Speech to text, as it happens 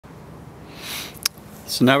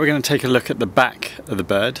So now we're going to take a look at the back of the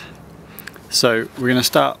bird. So we're going to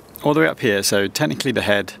start all the way up here, so technically the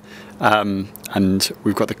head, and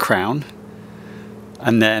we've got the crown,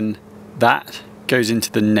 and then that goes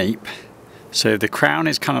into the nape. So the crown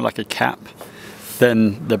is kind of like a cap,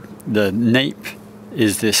 then the nape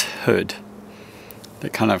is this hood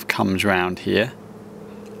that kind of comes round here.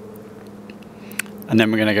 And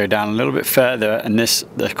then we're going to go down a little bit further, and this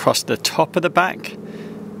across the top of the back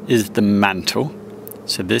is the mantle.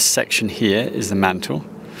 So this section here is the mantle.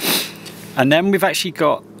 And then we've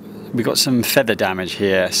got some feather damage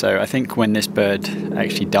here. So I think when this bird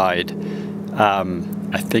actually died,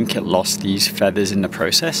 I think it lost these feathers in the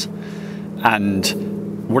process.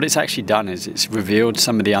 And what it's actually done is it's revealed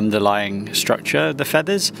some of the underlying structure of the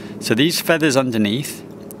feathers. So these feathers underneath,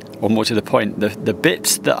 or more to the point, the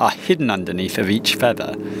bits that are hidden underneath of each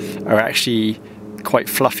feather are actually quite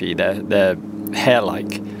fluffy. They're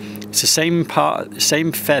hair-like. It's the same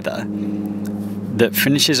feather that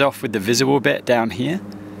finishes off with the visible bit down here,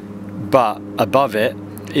 but above it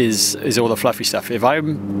is all the fluffy stuff. If I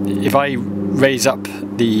raise up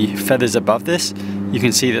the feathers above this, you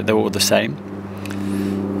can see that they're all the same.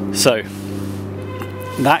 So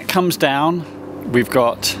that comes down. We've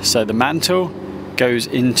got, so the mantle goes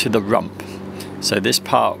into the rump. So this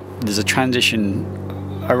part, there's a transition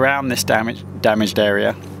around this damaged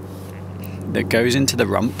area that goes into the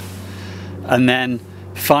rump. And then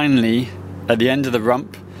finally, at the end of the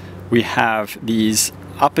rump, we have these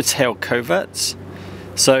upper tail coverts.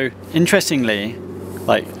 So interestingly,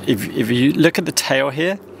 like if you look at the tail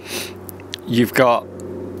here, you've got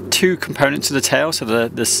two components of the tail. So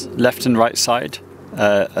this left and right side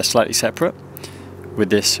are slightly separate, with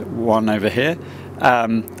this one over here.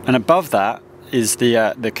 And above that is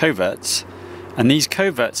the coverts. And these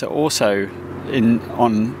coverts are also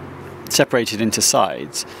separated into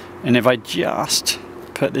sides. And if I just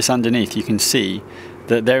put this underneath, you can see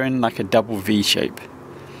that they're in like a double V shape,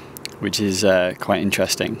 which is quite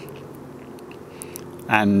interesting.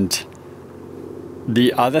 And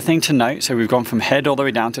the other thing to note, so we've gone from head all the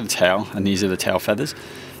way down to the tail, and these are the tail feathers.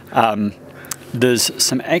 There's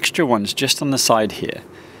some extra ones just on the side here.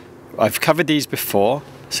 I've covered these before.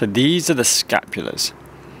 So these are the scapulas.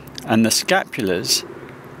 And the scapulas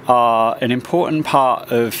are an important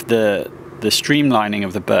part of the streamlining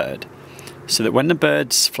of the bird, so that when the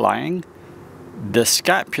bird's flying, the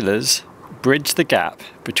scapulas bridge the gap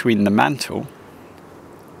between the mantle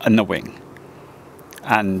and the wing.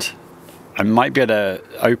 And I might be able to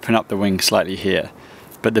open up the wing slightly here,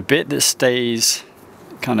 but the bit that stays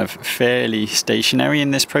kind of fairly stationary in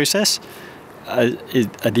this process are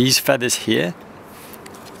these feathers here,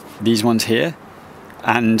 these ones here,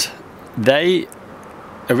 and they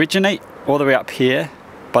originate all the way up here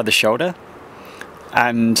by the shoulder,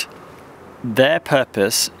 and their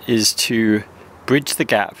purpose is to bridge the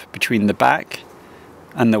gap between the back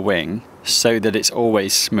and the wing so that it's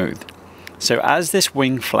always smooth. So as this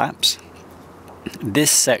wing flaps, this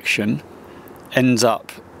section ends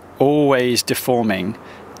up always deforming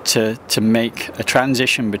to make a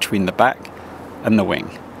transition between the back and the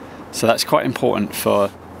wing. So that's quite important for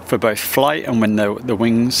both flight, and when the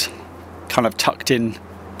wings kind of tucked in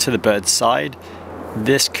to the bird's side,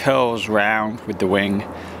 this curls round with the wing,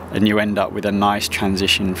 and you end up with a nice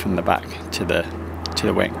transition from the back to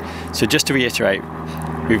the wing. So just to reiterate,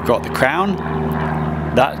 we've got the crown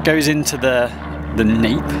that goes into the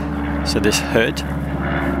nape, so this hood,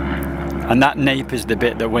 and that nape is the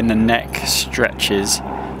bit that when the neck stretches,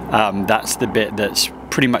 that's the bit that's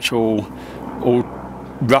pretty much all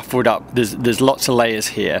ruffled up. There's lots of layers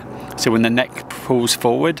here, so when the neck pulls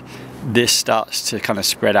forward, this starts to kind of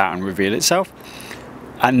spread out and reveal itself.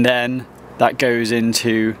 And then that goes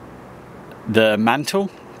into the mantle,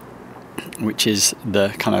 which is the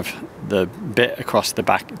kind of the bit across the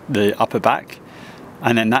back, the upper back,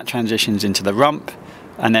 and then that transitions into the rump,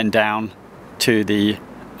 and then down to the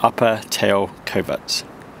upper tail coverts,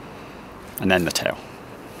 and then the tail.